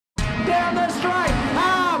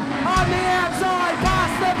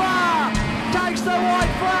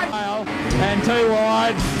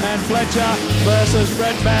Fletcher versus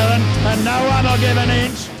Brett Barron, and no one will give an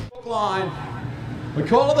inch. Line. We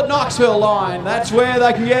call it the Knoxville line. That's where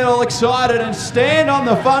they can get all excited and stand on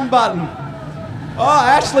the fun button. Oh,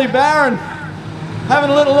 Ashley Barron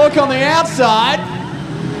having a little look on the outside.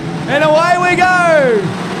 And away we go.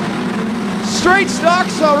 Street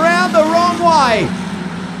stocks around the wrong way.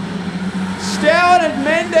 Stowart and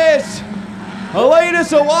Mendes lead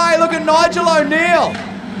us away. Look at Nigel O'Neill.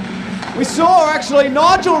 We saw actually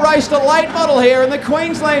Nigel raced a late model here in the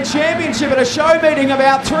Queensland Championship at a show meeting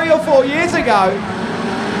about 3 or 4 years ago.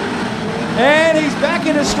 And he's back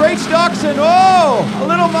into street stocks, and oh, a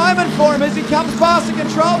little moment for him as he comes past the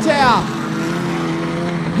control tower.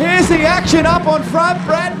 Here's the action up on front.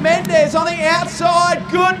 Brad Mendes on the outside.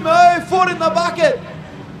 Good move, foot in the bucket.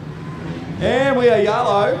 And we are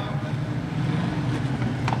yellow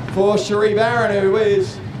for Cherie Barron, who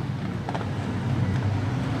is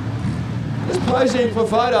just posing for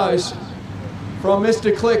photos from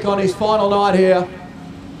Mr. Click on his final night here.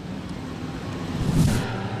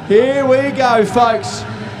 Here we go, folks.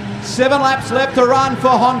 7 laps left to run for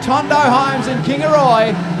Hotondo Homes and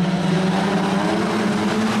Kingaroy.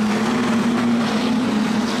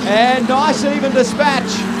 And nice even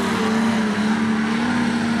dispatch.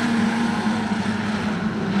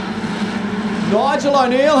 Nigel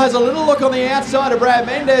O'Neill has a little look on the outside of Brad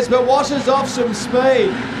Mendes, but washes off some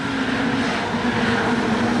speed.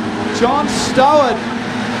 John Stowart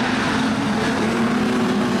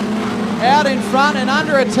out in front and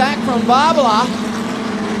under attack from Barbara.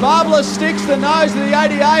 Barbara sticks the nose of the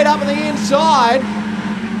 88 up on the inside.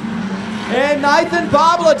 And Nathan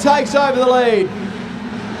Barbara takes over the lead.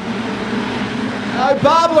 Oh,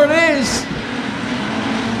 Barbara it is.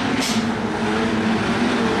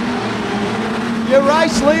 Your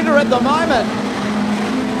race leader at the moment.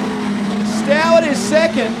 Stowart is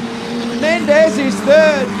second. Mendes is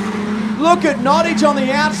third. Look at Nottage on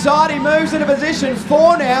the outside. He moves into position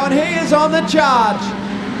 4 now, and he is on the charge.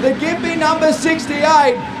 The Gimpy number 68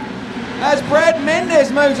 as Brad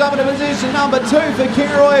Mendes moves up into position number 2 for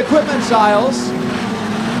Kingaroy Equipment Sales.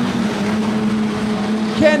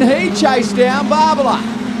 Can he chase down Barbara?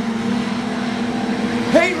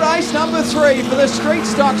 Heat race number 3 for the street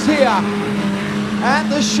stocks here at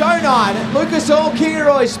the show night at Lucas Oil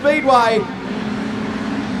Kingaroy Speedway.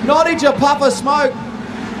 Nottage a puff of smoke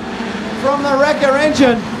from the wrecker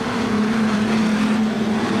engine.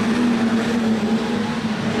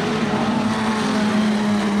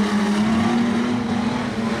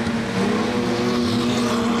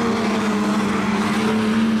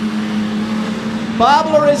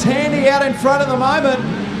 Barbara is handy out in front at the moment.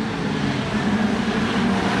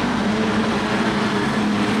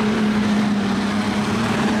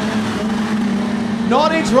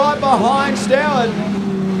 Nottage right behind Stowart.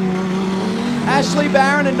 Ashley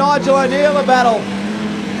Barron and Nigel O'Neill a battle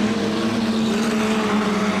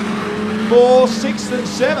for 6th and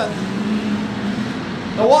 7th.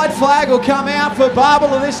 The white flag will come out for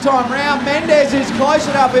Barbara this time round. Mendes is close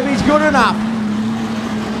enough if he's good enough.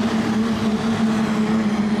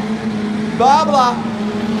 Barbara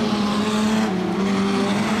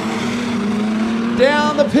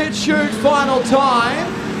down the pit chute final time.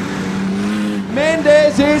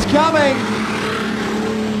 Mendes is coming.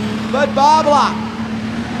 But Barbara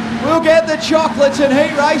will get the chocolates in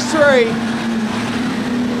heat race 3.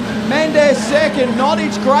 Mendes second.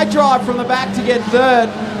 Nottage, great drive from the back to get 3rd.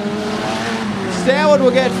 Stowart will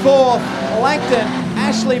get 4th. Langton,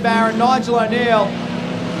 Ashley Barron, Nigel O'Neill,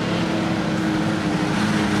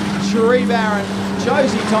 Cherie Barron,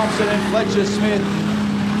 Josie Thompson and Fletcher Smith.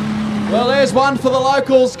 Well, there's one for the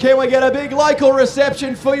locals. Can we get a big local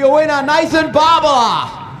reception for your winner, Nathan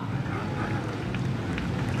Barbara?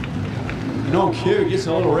 And on cue, gets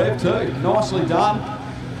a little rev too. Nicely done.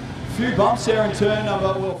 A few bumps there in turn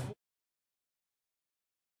number.